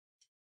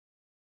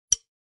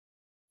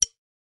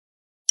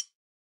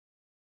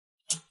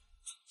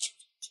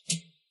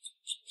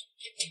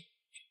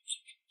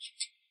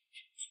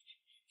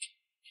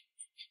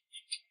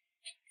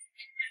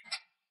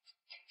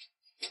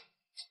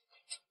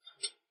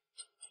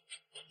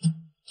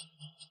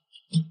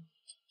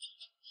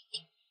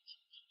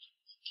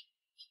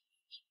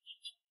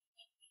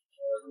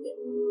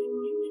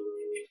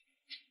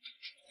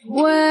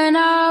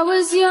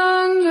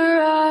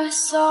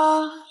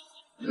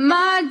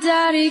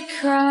he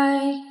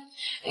cried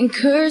and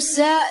cursed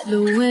at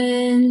the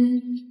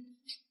wind.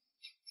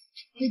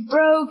 He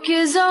broke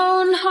his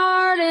own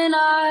heart and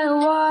I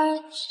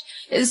watched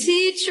as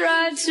he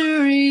tried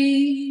to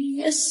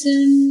reassemble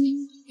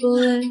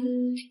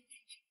it.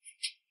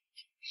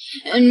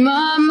 And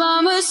my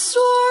mama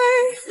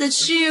swore that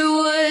she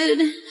would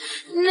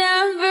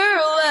never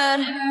let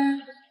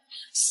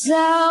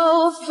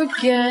herself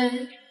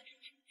forget.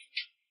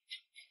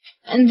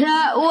 And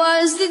that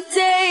was the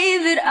day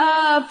that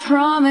I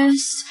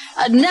promised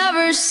I'd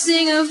never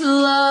sing of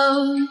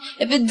love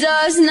if it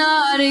does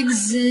not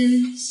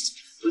exist.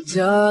 But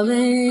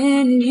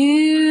darling,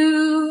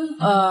 you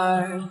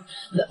are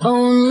the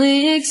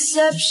only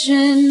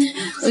exception.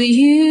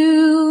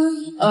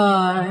 You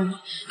are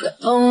the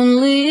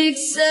only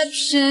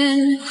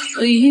exception.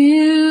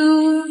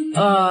 You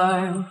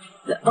are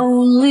the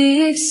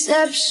only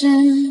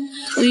exception.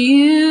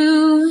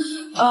 You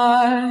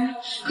are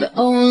the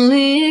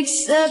only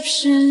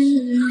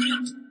exception.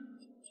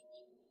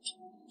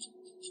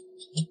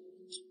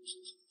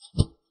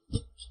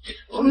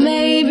 Well,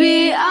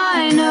 maybe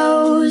I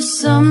know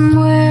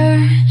somewhere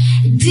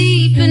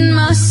deep in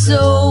my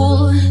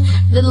soul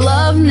that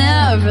love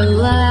never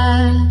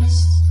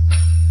lasts,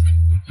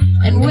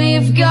 and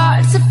we've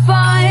got to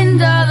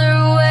find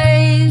other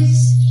ways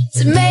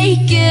to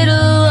make it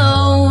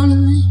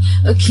alone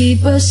or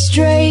keep a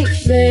straight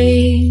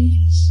face.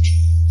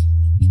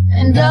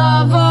 And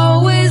I've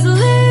always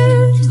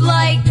lived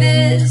like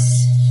this,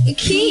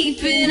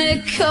 keeping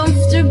a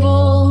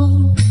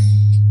comfortable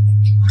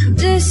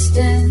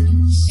distance.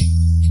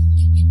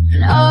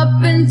 And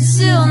up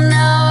until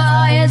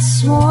now I had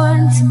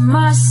sworn to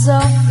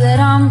myself that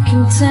I'm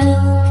content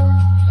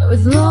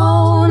with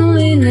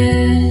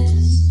loneliness,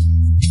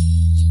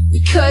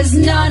 because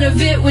none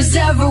of it was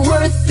ever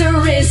worth the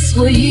risk.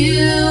 Well,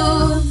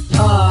 you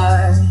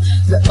are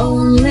the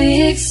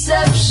only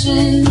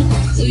exception.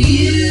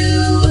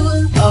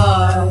 You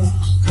are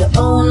the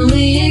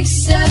only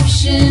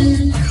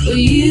exception.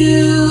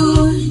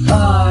 You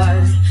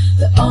are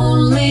the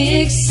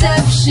only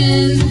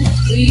exception.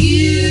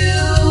 You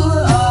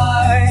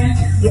are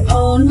the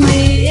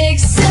only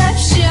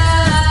exception.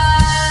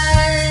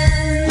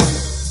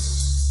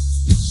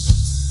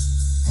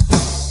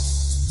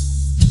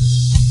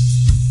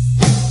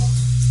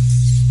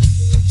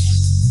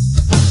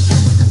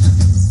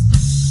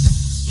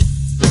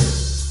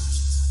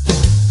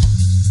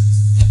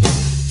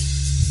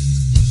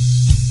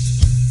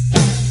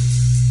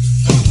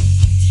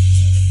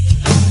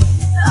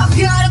 I've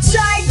got a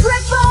tight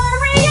grip on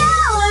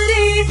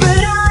reality,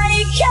 but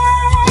I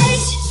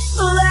can't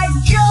let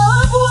go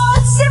of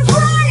what's in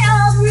front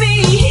of me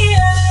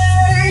here.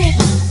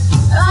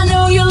 I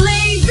know you're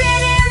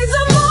leaving in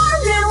the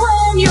morning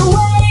when you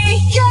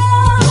wake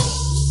up.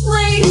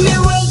 Leave me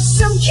with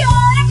some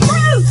kind of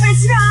proof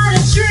it's not a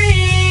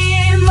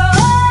dream.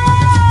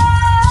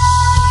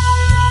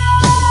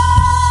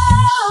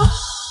 Oh,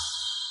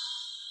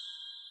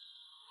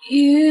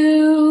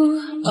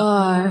 you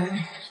are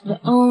the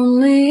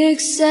only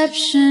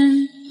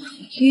exception.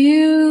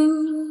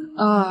 You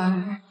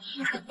are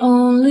the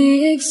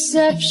only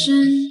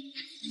exception.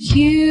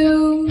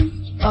 You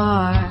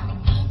are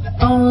the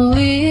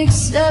only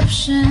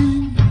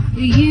exception.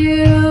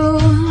 You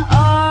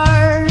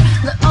are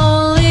the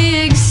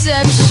only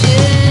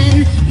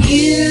exception.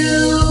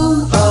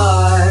 You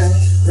are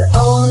the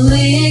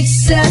only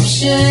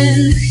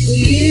exception.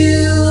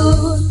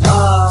 You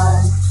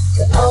are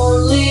the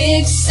only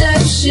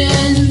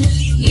exception.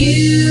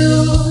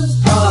 You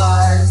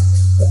are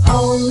the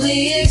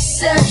only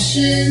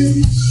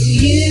exception.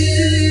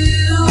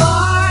 You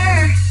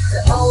are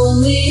the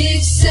only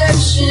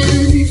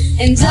exception.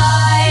 And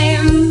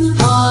I'm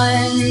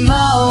on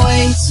my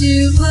way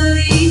to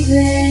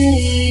believing.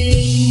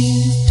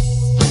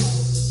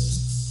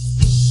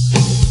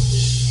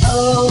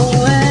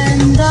 Oh,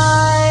 and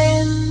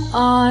I'm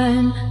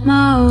on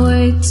my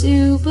way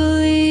to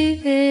believe.